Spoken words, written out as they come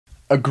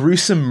a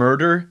gruesome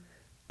murder,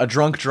 a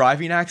drunk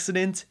driving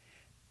accident,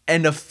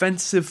 and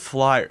offensive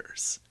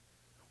flyers.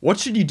 What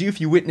should you do if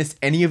you witness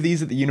any of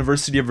these at the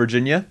University of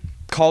Virginia?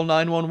 Call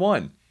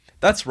 911.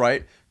 That's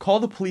right,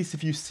 call the police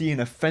if you see an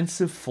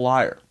offensive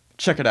flyer.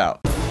 Check it out.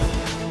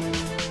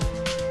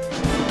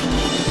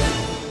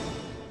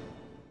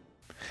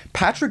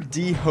 Patrick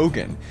D.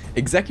 Hogan,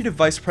 Executive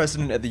Vice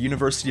President at the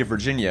University of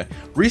Virginia,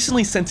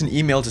 recently sent an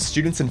email to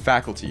students and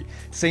faculty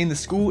saying the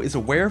school is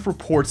aware of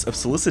reports of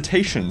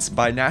solicitations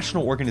by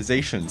national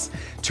organizations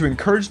to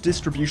encourage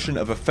distribution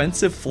of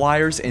offensive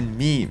flyers and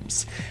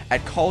memes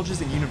at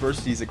colleges and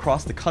universities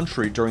across the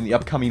country during the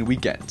upcoming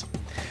weekend.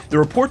 The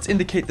reports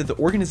indicate that the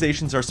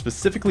organizations are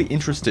specifically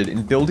interested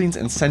in buildings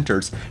and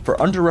centers for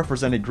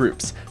underrepresented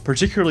groups,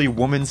 particularly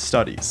women's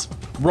studies.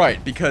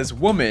 Right, because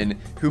women,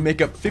 who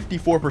make up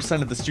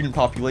 54% of the student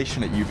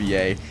population at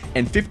UVA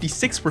and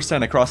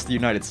 56% across the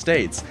United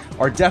States,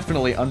 are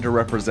definitely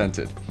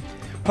underrepresented.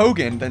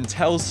 Hogan then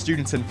tells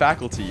students and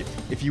faculty,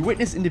 if you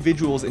witness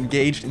individuals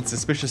engaged in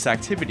suspicious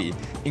activity,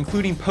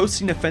 including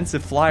posting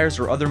offensive flyers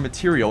or other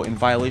material in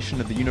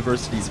violation of the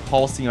university's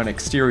policy on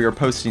exterior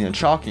posting and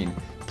chalking,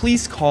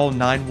 please call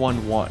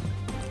 911.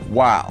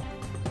 Wow.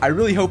 I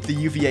really hope the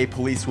UVA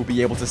police will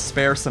be able to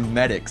spare some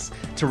medics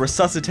to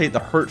resuscitate the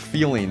hurt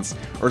feelings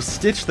or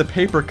stitch the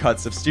paper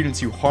cuts of students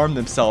who harm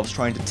themselves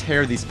trying to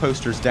tear these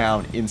posters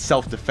down in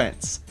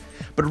self-defense.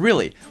 But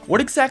really,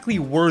 what exactly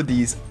were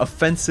these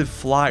offensive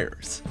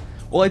flyers?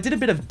 Well, I did a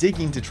bit of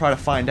digging to try to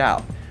find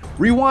out.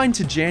 Rewind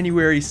to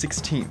January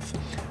 16th.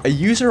 A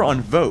user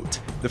on Vote,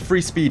 the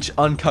free speech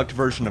uncucked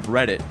version of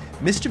Reddit,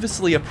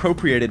 mischievously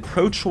appropriated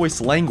pro-choice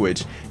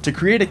language to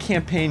create a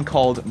campaign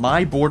called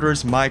My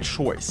Borders, My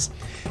Choice,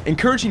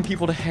 encouraging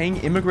people to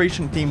hang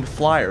immigration-themed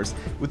flyers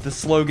with the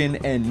slogan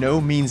 "And no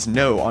means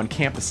no" on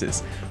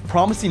campuses,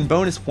 promising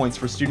bonus points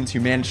for students who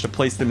managed to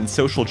place them in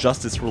social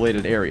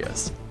justice-related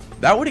areas.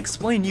 That would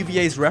explain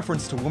UVA's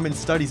reference to women's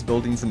studies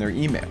buildings in their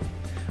email.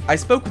 I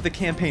spoke with the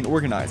campaign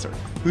organizer,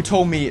 who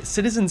told me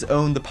citizens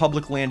own the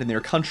public land in their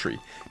country,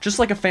 just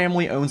like a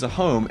family owns a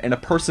home and a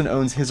person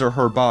owns his or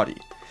her body.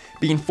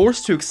 Being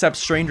forced to accept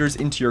strangers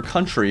into your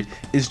country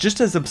is just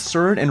as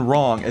absurd and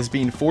wrong as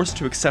being forced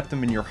to accept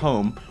them in your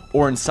home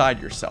or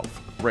inside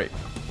yourself. Rape.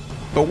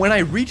 But when I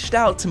reached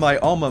out to my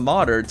alma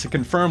mater to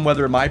confirm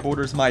whether My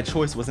Borders, My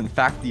Choice was in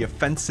fact the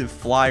offensive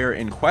flyer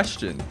in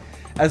question,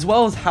 as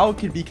well as how it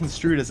could be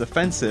construed as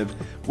offensive,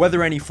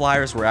 whether any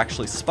flyers were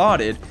actually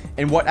spotted,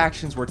 and what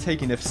actions were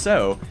taken if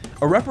so,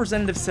 a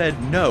representative said,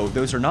 no,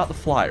 those are not the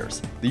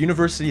flyers. The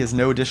university has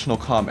no additional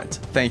comment.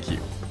 Thank you.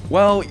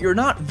 Well, you're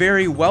not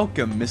very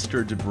welcome,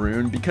 Mr.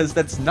 DeBrune, because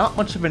that's not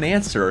much of an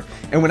answer,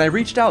 and when I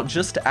reached out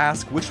just to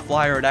ask which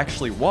flyer it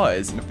actually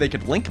was, and if they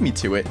could link me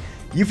to it,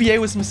 UVA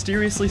was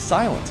mysteriously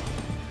silent.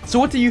 So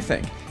what do you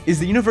think? Is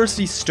the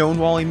university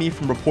stonewalling me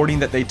from reporting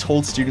that they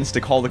told students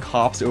to call the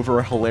cops over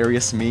a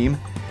hilarious meme?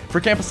 For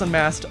Campus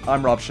Unmasked,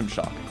 I'm Rob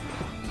Shimshock.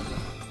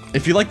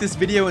 If you like this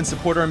video and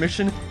support our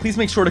mission, please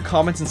make sure to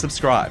comment and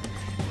subscribe.